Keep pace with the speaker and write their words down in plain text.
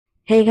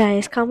Hey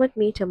guys, come with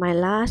me to my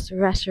last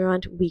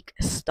restaurant week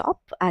stop.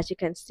 As you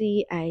can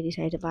see, I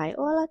decided to buy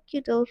all a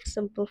cute little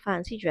simple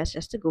fancy dress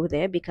just to go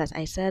there because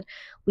I said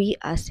we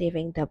are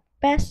saving the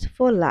best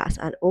for last,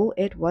 and oh,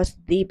 it was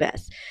the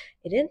best.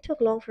 It didn't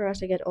take long for us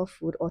to get our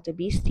food or to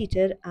be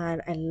seated,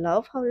 and I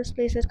love how this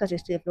place is because they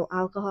serve no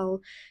alcohol.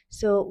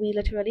 So we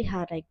literally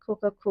had like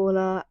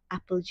Coca-Cola,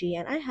 apple juice,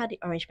 and I had the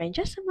orange wine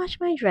just to match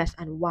my dress,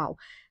 and wow,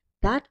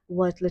 that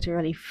was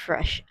literally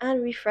fresh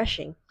and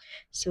refreshing.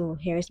 So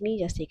here's me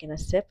just taking a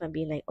sip and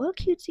being like, all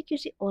cutesy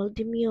cutesy, all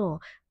demure.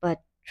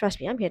 But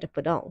trust me, I'm here to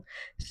put down.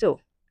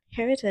 So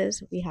here it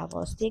is. We have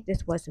our steak.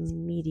 This was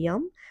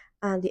medium,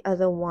 and the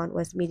other one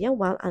was medium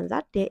well, and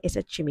that there is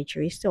a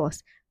chimichurri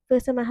sauce.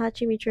 First time I had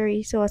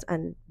chimichurri sauce,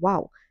 and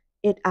wow,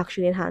 it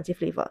actually enhanced the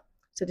flavor.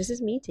 So this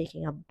is me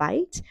taking a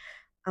bite,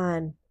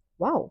 and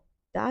wow,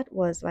 that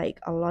was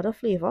like a lot of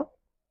flavor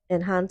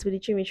enhanced with the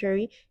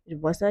chimichurri. It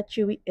was not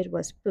chewy, it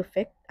was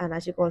perfect. And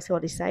as you can see,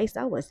 the size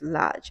that was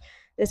large.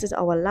 This is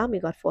our lamb. We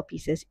got 4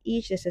 pieces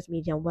each. This is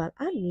medium well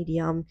and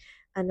medium.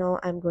 And now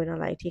I'm going to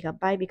like take a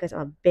bite because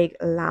I'm a big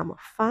lamb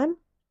fan.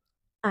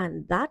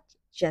 And that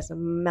just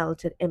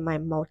melted in my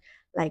mouth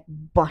like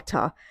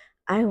butter.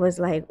 I was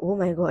like, oh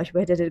my gosh,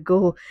 where did it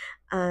go?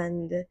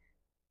 And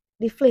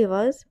the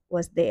flavors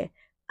was there.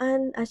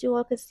 And as you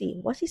all could see,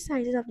 what's the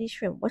sizes of the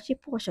shrimp? What's the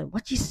portion?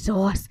 What's the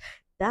sauce?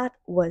 That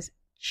was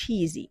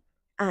cheesy.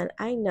 And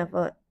I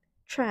never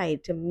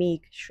tried to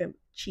make shrimp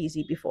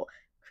cheesy before.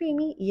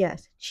 Creamy,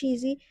 yes.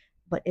 Cheesy,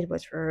 but it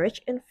was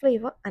rich in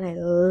flavor and I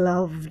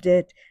loved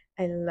it.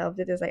 I loved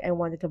it. It's like I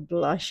wanted to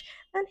blush.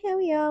 And here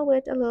we are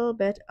with a little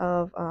bit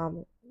of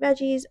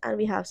veggies and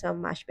we have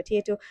some mashed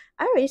potato.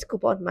 I already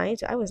scooped out mine,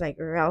 so I was like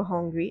real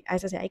hungry.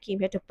 As I said, I came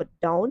here to put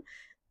down,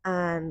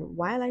 and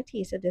while I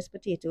tasted this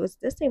potatoes,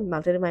 this thing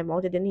melted in my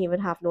mouth. It didn't even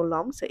have no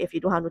lumps. So if you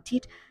don't have no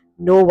teeth,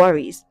 no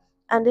worries.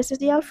 And this is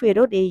the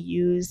Alfredo. They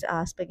use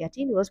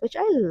spaghetti noodles, which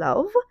I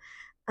love.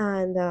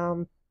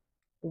 And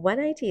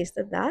when I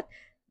tasted that,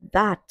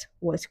 that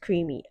was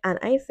creamy. And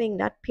I think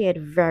that paired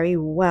very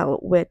well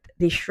with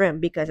the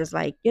shrimp because it's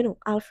like,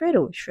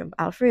 Alfredo, shrimp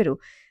Alfredo.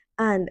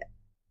 And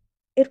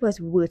it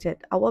was worth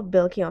it. Our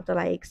bill came up to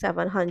like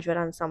 700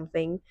 and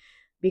something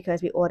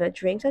because we ordered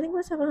drinks. I think it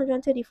was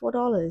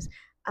 $734.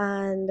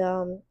 And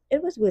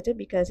it was worth it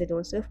because they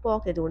don't serve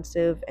pork, they don't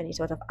serve any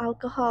sort of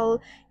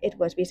alcohol. It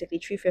was basically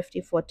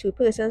 350 for 2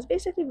 persons,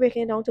 basically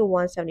breaking it down to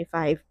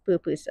 175 per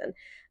person.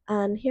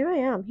 And here I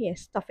am here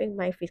stuffing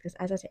my face because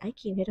as I say, I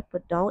came here to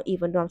put down,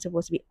 even though I'm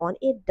supposed to be on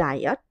a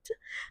diet,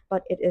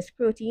 but it is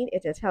protein,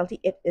 it is healthy,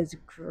 it is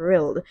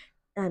grilled,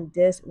 and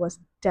this was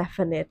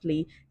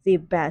definitely the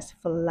best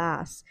for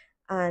last.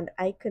 And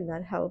I could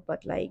not help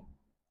but like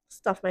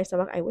stuff my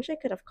stomach. I wish I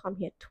could have come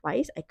here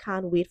twice. I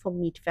can't wait for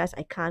Meat Fest.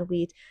 I can't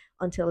wait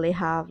until they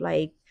have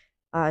like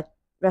uh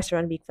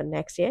restaurant week for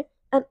next year.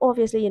 And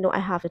obviously, I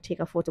have to take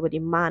a photo with the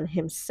man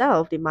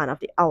himself, the man of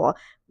the hour,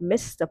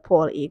 Mr.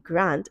 Paul A.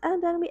 Grant.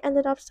 And then we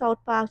ended up South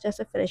Park just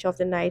to finish off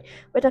the night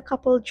with a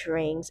couple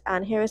drinks.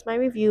 And here is my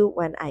review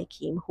when I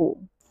came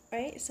home.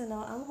 Right, so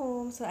now I'm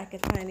home, so I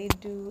could finally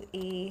do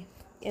a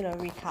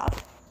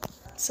recap.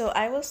 So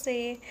I will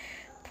say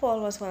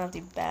Paul was one of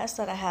the best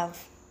that I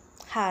have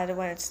had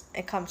when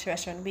it comes to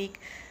restaurant week.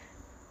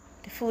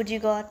 The food you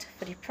got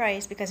for the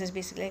price, because it's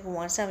basically like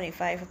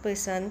 175 a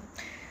person.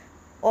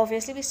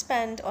 Obviously we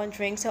spent on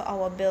drinks, so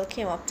our bill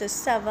came up to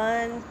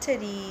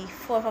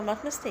 734 if I'm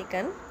not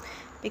mistaken,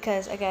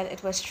 because again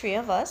it was three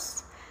of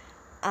us.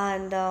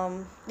 And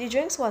the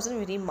drinks wasn't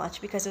really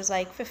much because it was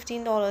like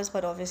 $15,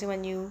 but obviously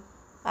when you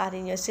add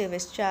in your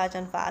service charge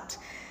and VAT,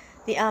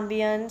 the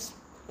ambience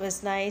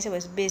was nice. It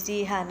was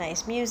busy, it had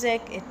nice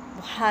music, it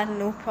had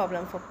no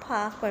problem for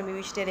park. When we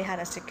reached there, they had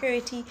a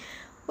security,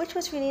 which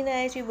was really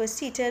nice. We were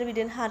seated, we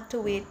didn't have to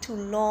wait too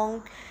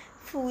long.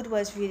 Food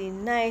was really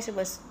nice. It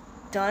was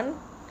done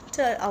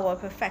to our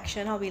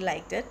perfection, how we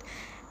liked it.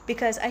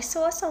 Because I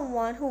saw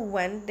someone who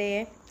went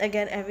there,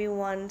 again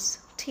everyone's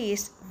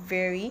taste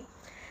vary,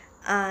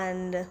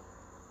 and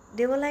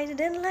they were like they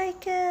didn't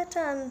like it.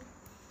 And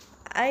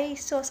I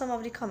saw some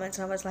of the comments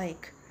and I was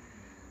like,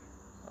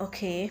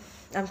 okay,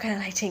 I'm kind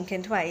of like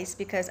thinking twice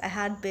because I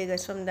had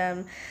burgers from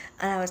them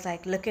and I was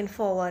like looking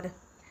forward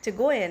to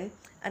go in,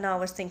 and I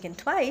was thinking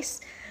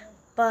twice.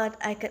 But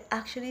I could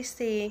actually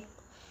say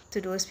to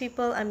those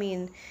people, I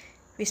mean,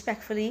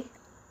 respectfully,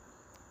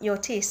 your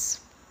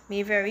taste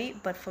may vary,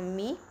 but for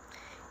me,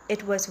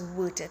 it was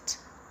worth it.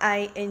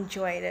 I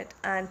enjoyed it,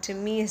 and to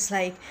me, it's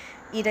like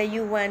either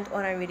you went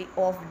on a really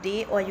off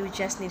day or you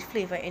just need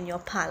flavor in your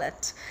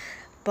palate.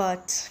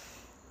 But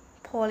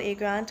Paul A.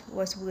 Grant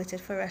was worth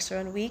it for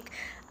Restaurant Week.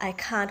 I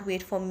can't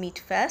wait for Meat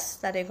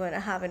Fest that they're going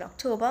to have in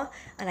October,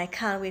 and I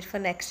can't wait for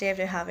next year if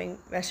they're having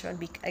Restaurant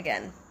Week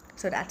again.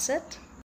 So that's it.